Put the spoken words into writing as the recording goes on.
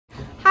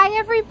Hi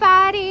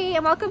everybody,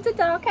 and welcome to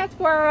Dollkat's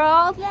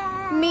World.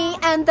 Yeah. Me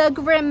and the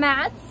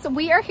Grimmettes.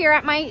 We are here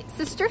at my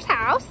sister's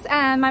house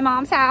and my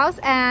mom's house,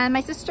 and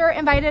my sister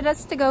invited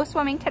us to go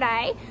swimming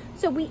today.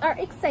 So we are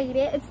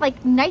excited. It's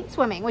like night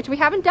swimming, which we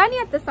haven't done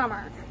yet this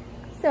summer.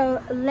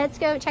 So let's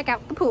go check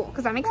out the pool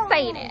because I'm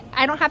excited.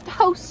 I don't have to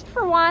host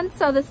for once,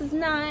 so this is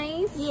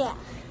nice. Yeah.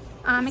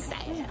 I'm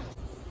excited.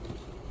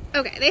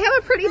 Okay, they have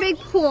a pretty big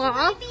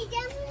pool.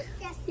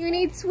 You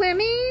need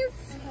swimmies?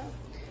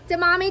 Did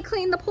mommy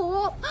clean the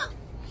pool?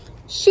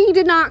 She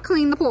did not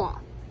clean the pool.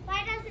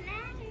 Why does it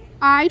matter?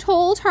 I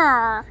told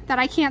her that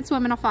I can't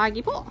swim in a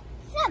foggy pool.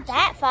 It's not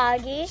that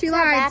foggy. She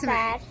lied to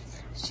me.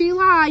 She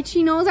lied.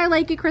 She knows I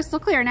like it crystal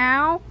clear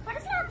now. But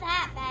it's not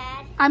that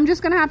bad. I'm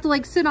just gonna have to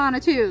like sit on a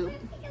tube.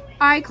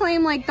 I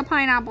claim like the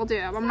pineapple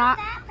tube. I'm not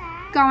That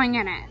bad. going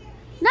in it.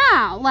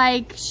 No,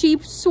 like she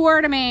swore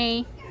to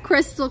me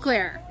crystal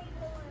clear.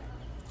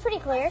 Pretty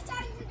clear.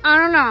 I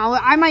don't know.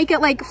 I might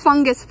get like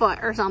fungus foot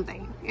or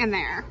something in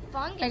there.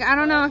 Fungus Like I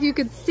don't know if you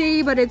could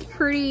see, but it's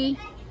pretty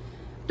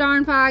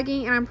darn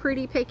foggy, and I'm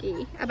pretty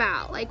picky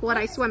about like what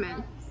I swim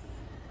in.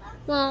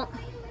 Well,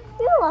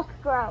 You look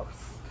gross.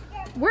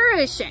 where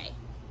is she?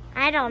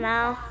 I don't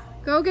know.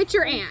 Go get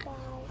your aunt.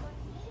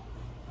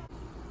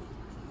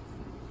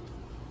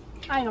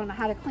 I don't know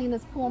how to clean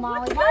this pool,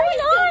 Molly. What's going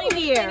on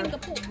here?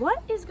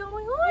 What is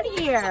going on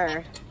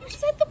here? You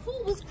said the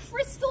pool was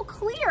crystal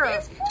clear.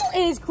 This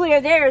pool is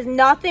clear. There is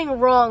nothing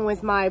wrong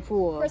with my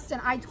pool. Kristen,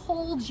 I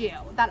told you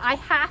that I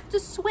have to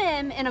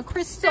swim in a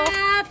crystal.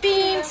 Stop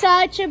being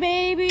such a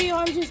baby.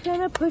 I'm just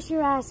gonna push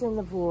your ass in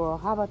the pool.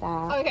 How about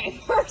that? Okay,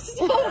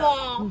 first of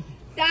all,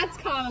 that's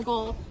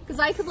comical because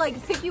I could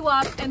like pick you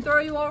up and throw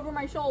you over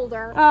my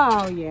shoulder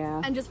Oh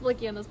yeah. and just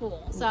flick you in this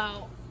pool.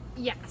 So,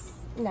 yes,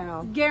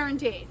 No.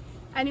 guaranteed.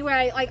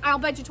 Anyway, like I'll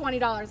bet you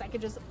 $20 I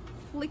could just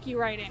flick you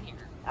right in here.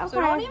 Okay.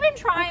 So don't even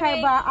try Okay,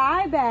 me. but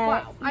I bet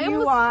Wow, I you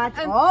almost- watch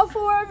and- all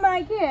 4 of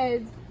my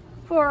kids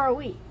for a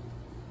week.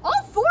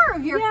 All 4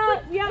 of your Yeah,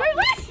 kids? yeah. Wait,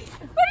 what? What are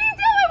you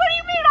doing? What do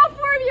you mean all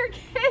 4 of your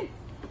kids?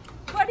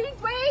 What do you,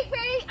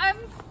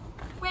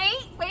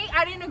 wait,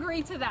 I didn't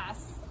agree to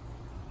this.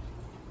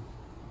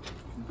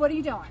 What are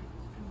you doing?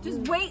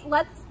 Just wait,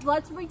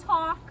 let's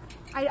re-talk.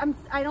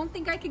 I don't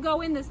think I could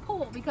go in this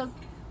pool because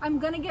I'm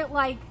gonna get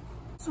like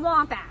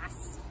swamp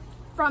ass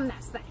from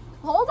this thing.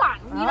 Hold on.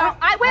 You know,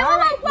 I'm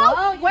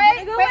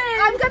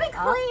gonna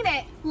clean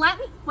it. Let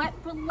me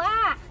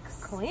relax.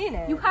 Clean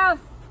it. You have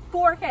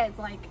 4 kids.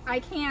 Like I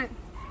can't.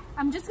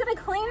 I'm just gonna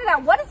clean it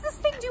out. What does this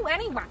thing do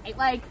anyway?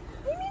 Like,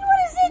 What do you mean, what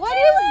is it? what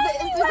is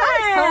this? Is that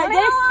a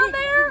toenail on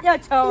there? A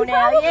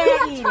toenail. You Yeah,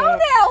 probably eat have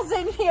toenails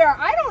in here.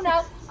 I don't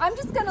know. I'm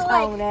just gonna it.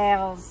 like.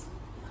 Toenails.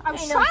 I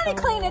was Ain't no trying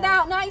to clean it toenails.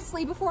 out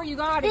nicely before you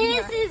got in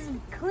here. This is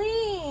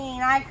clean.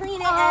 I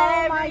clean it Oh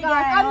every my day.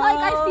 god! I'm like,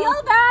 I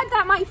feel bad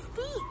that my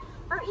feet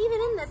are even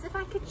in this. If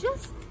I could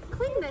just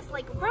clean this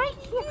like right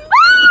here.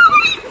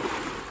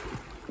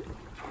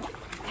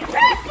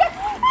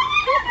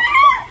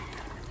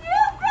 You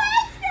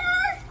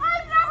bastard!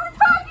 I'm never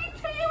talking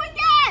to you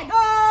again!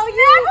 Oh,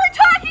 Never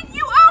talking!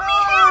 You owe me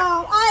hair!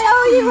 Oh, I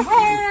owe you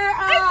hair.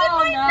 It's in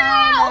my no,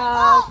 mouth!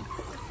 no. Oh.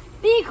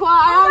 Be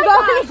quiet. I'm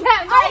going to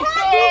get my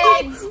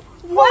kids.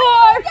 4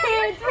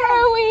 kids for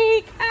a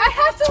week. I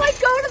have to like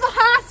go to the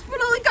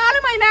hospital. It got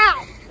in my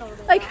mouth.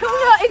 Like who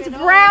knows? It's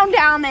brown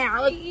down there.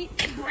 Like,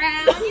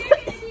 brown.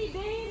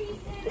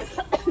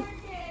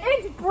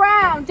 It's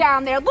brown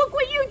down there. Look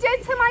what you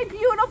did to my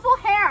beautiful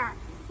hair.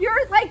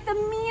 You're like the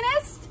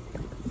meanest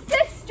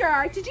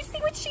sister. Did you see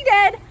what she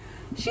did?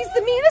 She's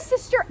the meanest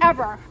sister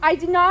ever. I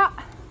did not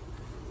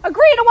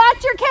agree to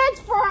watch your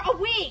kids for a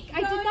week. I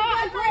did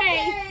not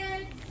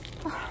agree.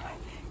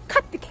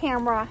 Cut the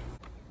camera.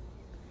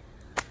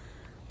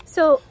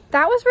 So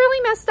that was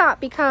really messed up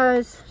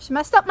because she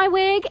messed up my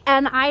wig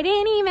and I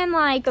didn't even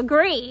like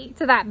agree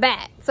to that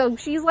bet. So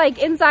she's like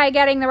inside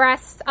getting the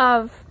rest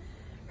of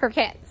her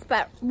kids.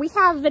 But we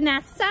have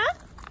Vanessa.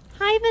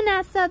 Hi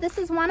Vanessa, this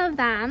is one of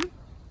them.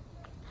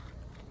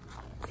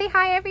 Say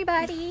hi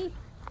everybody.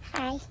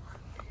 Hi.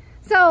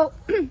 So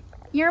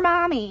your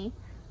mommy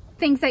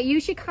thinks that you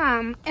should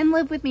come and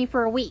live with me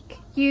for a week.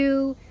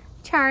 You,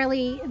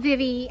 Charlie,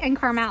 Vivi, and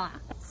Carmela.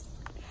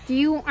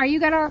 Are you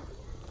gonna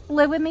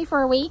live with me for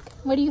a week?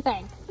 What do you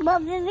think?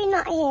 But Vivi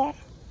not here.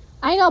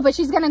 I know, but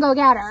she's gonna go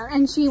get her,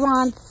 and she's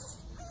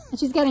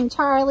getting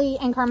Charlie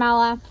and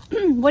Carmela.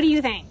 What do you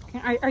think?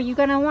 Are you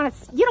gonna want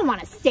to? You don't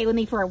want to stay with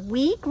me for a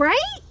week, right?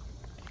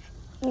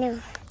 No.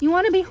 You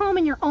want to be home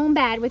in your own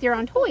bed with your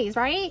own toys,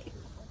 right?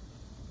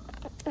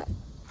 I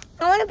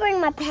want to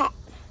bring my pet.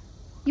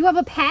 You have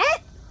a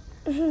pet?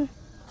 Mhm.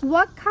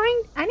 What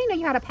kind? I didn't know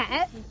you had a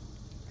pet.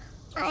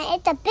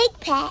 It's a big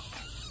pet.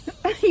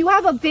 You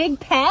have a big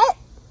pet?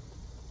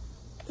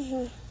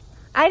 Mhm.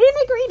 I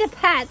didn't agree to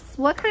pets.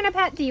 What kind of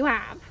pet do you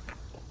have?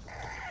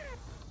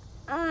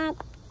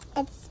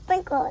 It's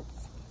Sprinkles.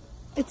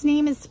 Its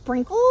name is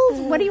Sprinkles?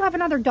 What do you have,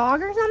 another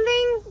dog or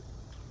something?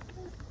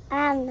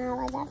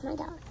 No, that's my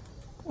dog.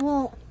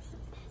 Well,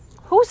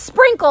 who's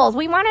Sprinkles?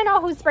 We want to know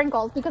who's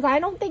Sprinkles because I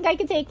don't think I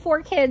could take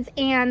 4 kids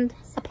and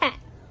a pet.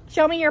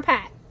 Show me your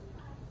pet.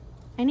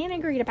 I need to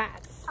agree to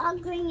pets. All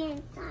green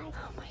inside.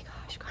 Oh my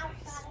gosh,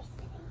 guys.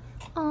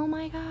 Oh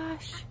my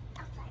gosh.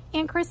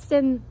 Aunt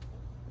Kristen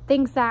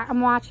thinks that I'm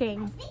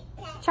watching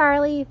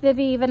Charlie,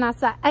 Vivi,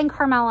 Vanessa, and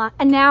Carmela,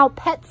 and now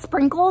Pet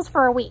Sprinkles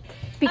for a week.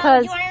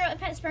 Because do you want to know what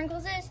Pet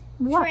Sprinkles is?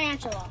 What?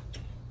 Tarantula.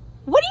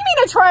 What do you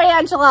mean a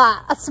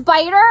tarantula? A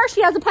spider?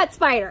 She has a pet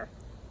spider.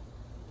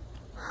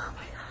 Oh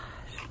my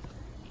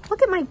gosh.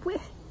 Look at my wig.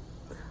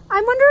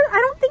 I wonder, I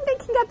don't think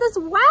they can get this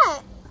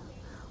wet.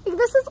 Like,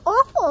 this is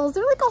awful. Is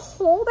there like a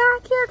hole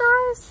back here,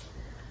 guys?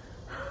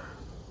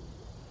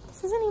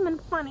 This isn't even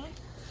funny.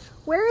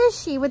 Where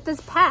is she with this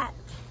pet?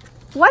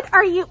 What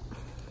are you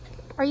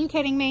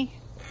kidding me?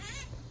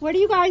 What do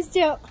you guys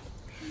do?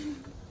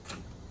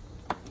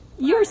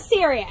 You're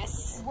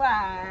serious.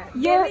 Wow.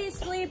 You're Vivi's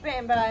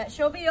sleeping, but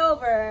she'll be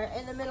over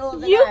in the middle of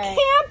the You night.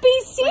 can't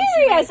be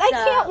serious. I wakes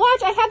can't up.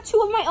 watch. I have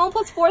 2 of my own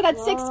plus 4.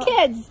 That's 6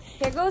 kids.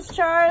 Here goes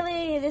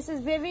Charlie. This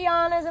is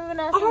Viviana's and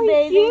Vanessa's Are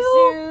bathing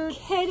you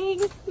suits.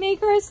 kidding me,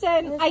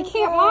 Kristen? This I is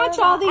can't all watch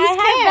all these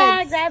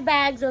kids. I have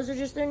bags. Those are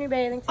just their new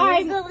bathing suits.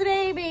 I'm- Here's the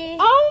baby.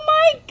 Oh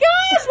my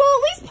gosh. Well,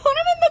 at least put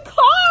them in the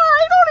car.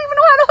 I don't even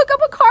know how to hook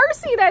up a car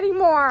seat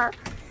anymore.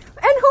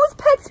 And who's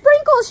Pet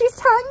Sprinkles? She's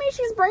telling me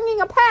she's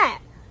bringing a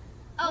pet.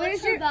 Oh,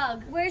 where's your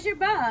bug? Where's your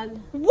bug?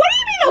 What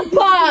do you mean a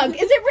bug?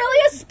 Is it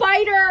really a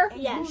spider?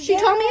 Yes. She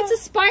told me it's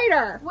a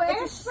spider.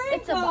 Where's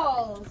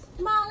Sprinkles?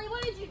 Molly,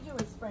 what did you do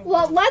with Sprinkles?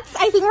 Well,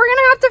 I think we're going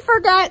to have to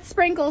forget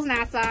Sprinkles,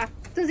 Nessa.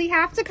 Does he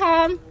have to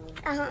come?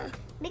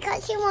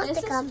 Because she wants This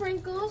to is come.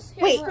 Sprinkles.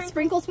 Here's Wait, Sprinkles.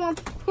 Sprinkles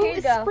wants... Who Here you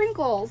is go.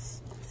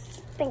 Sprinkles?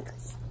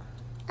 Sprinkles.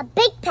 A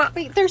big pet.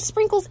 Wait, there's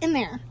sprinkles in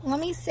there. Let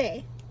me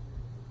see.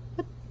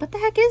 What the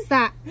heck is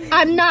that?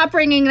 I'm not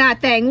bringing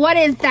that thing. What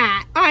is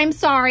that? I'm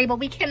sorry, but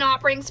we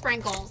cannot bring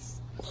Sprinkles.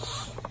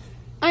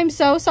 I'm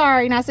so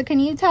sorry, Nessa. Can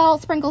you tell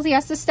Sprinkles he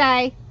has to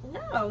stay?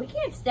 No, we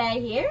can't stay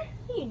here.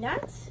 Are you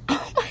nuts?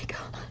 Oh my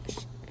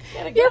gosh.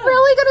 Gotta You're go.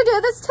 really going to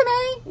do this to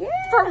me?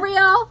 Yeah. For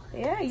real?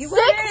 Yeah, you 6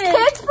 win.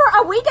 kids for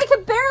a week? I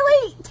could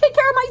barely take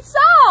care of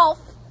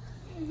myself.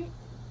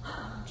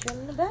 Trim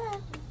in the back.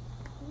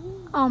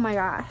 Oh my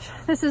gosh.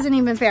 This isn't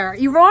even fair.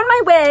 You ruined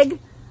my wig.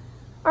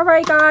 All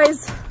right,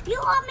 guys. You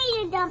want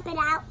me to dump it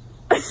out?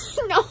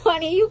 No,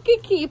 honey, you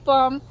can keep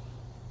them.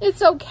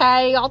 It's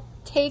okay. I'll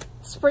take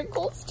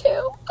Sprinkles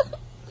too.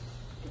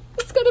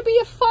 It's gonna be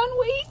a fun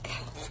week.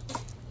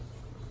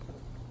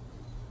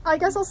 I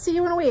guess I'll see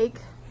you in a week.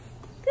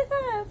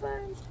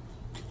 Fine.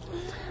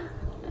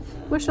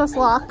 Wish us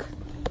luck.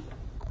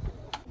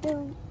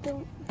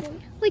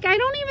 Like, I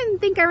don't even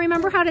think I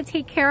remember how to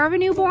take care of a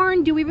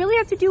newborn. Do we really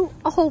have to do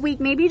a whole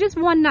week? Maybe just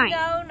one night?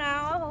 No,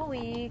 a whole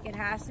week. It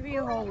has to be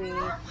a whole week.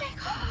 Oh my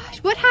gosh.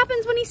 What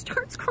happens when he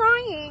starts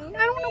crying?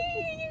 I don't know.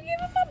 You give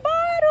him a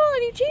bottle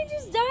and you change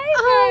his diaper.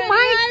 Oh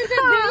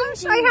my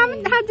gosh. I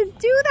haven't had to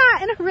do that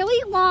in a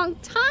really long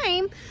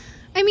time.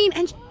 I mean,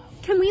 and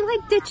can we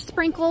like ditch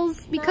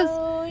Sprinkles? Because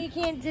No, you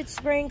can't ditch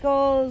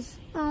Sprinkles.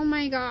 oh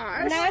my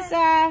gosh.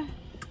 Vanessa,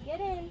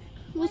 get in.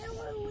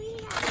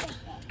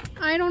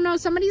 I don't know.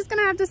 Somebody's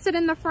gonna have to sit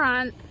in the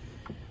front.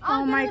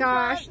 Oh my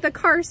gosh. The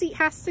car seat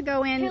has to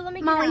go in. Here, let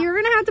me get Molly, out.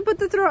 you're gonna have to put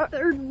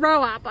the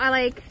row up.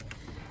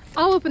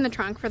 I'll open the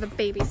trunk for the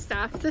baby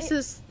stuff. This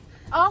is,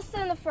 I'll sit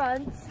in the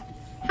front.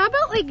 how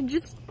about like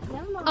just,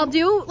 I'll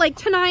do like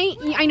tonight.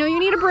 I know you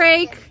need a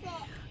break.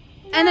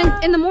 And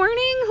then in the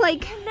morning,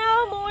 like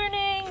No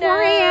morning.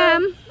 4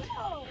 a.m.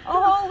 A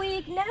whole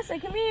week. Nessa,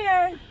 come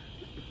here.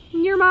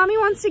 Your mommy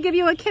wants to give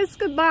you a kiss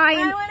goodbye.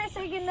 I And, want to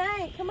say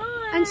goodnight. Come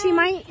on. and she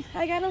might,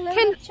 I got a little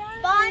Can-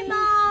 child. Bye,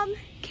 Mom.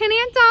 can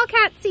Aunt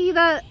Dollkat see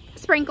the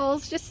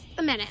Sprinkles? Just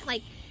a minute.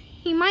 Like,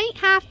 he might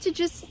have to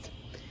just,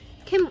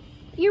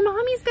 your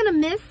mommy's gonna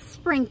miss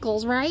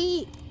Sprinkles,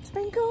 right?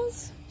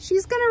 Sprinkles?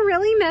 She's gonna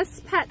really miss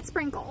Pet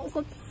Sprinkles.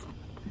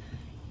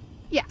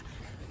 Yeah.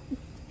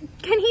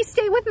 Can he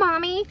stay with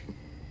mommy?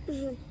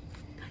 Mhm.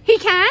 He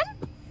can?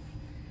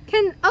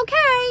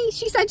 Okay.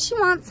 She said she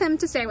wants him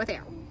to stay with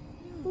you.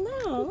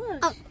 No, look.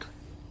 Oh,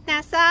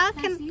 Nessa,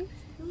 can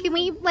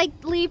we like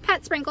leave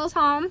Pet Sprinkles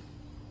home?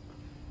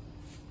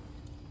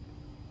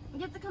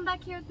 You have to come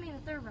back here with me in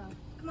the third row.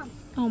 Come on.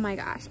 Oh my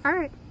gosh. All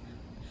right.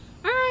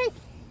 All right.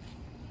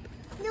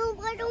 No,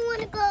 I don't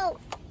want to go.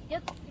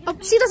 Yep. Oh,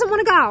 she doesn't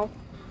want to go.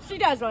 She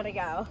does want to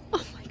go.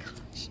 Oh my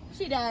gosh.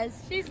 She does.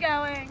 She's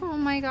going. Oh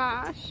my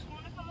gosh.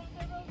 Want to come on the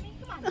third row with me?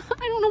 Come on.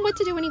 I don't know what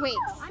to do when he waits.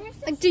 I'm your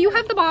Like, do you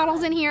have the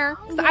bottles in here?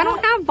 'Cause I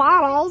don't have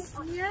bottles.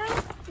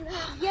 Yeah.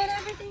 Get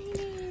everything you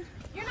need.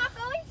 You're not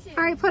going to.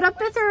 All right, put up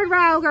the third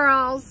row,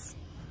 girls.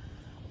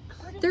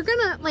 They're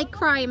gonna like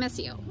cry and miss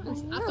you and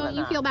stuff. Don't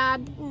you feel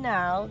bad?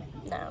 No.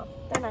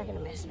 They're not going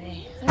to miss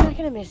me. They're not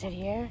going to miss it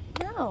here.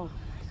 No.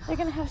 They're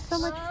going to have so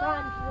much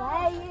fun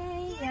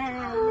playing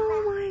and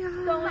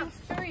Oh my god. going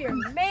through your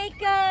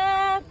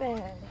makeup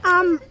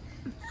and...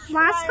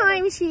 Last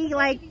time she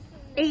like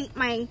ate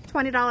my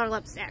 $20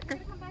 lipstick.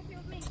 Come back here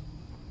with me.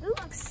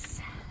 Oops.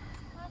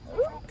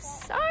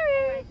 Oops.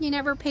 Sorry. You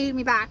never paid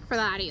me back for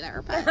that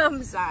either. But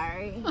I'm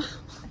sorry.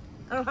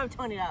 I don't have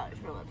 $20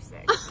 for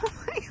lipstick. oh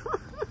my god.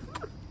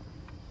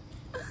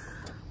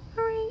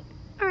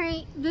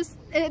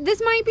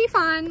 this might be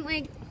fun.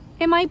 Like,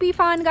 it might be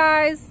fun,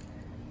 guys.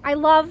 I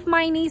love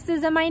my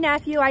nieces and my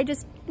nephew. I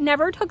just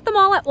never took them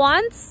all at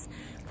once.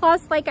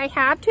 Plus, like, I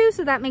have to,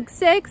 so that makes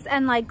 6.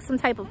 And like some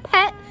type of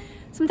pet,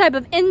 some type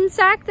of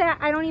insect that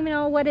I don't even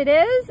know what it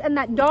is. And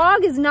that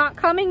dog is not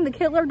coming, the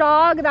killer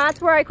dog.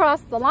 That's where I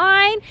crossed the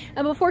line.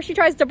 And before she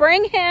tries to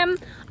bring him,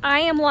 I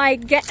am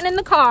like getting in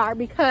the car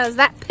because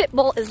that pit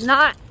bull is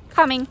not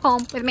coming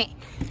home with me.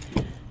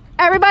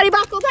 Everybody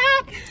buckle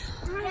back?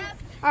 Yep.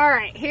 All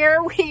right,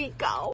 here we go.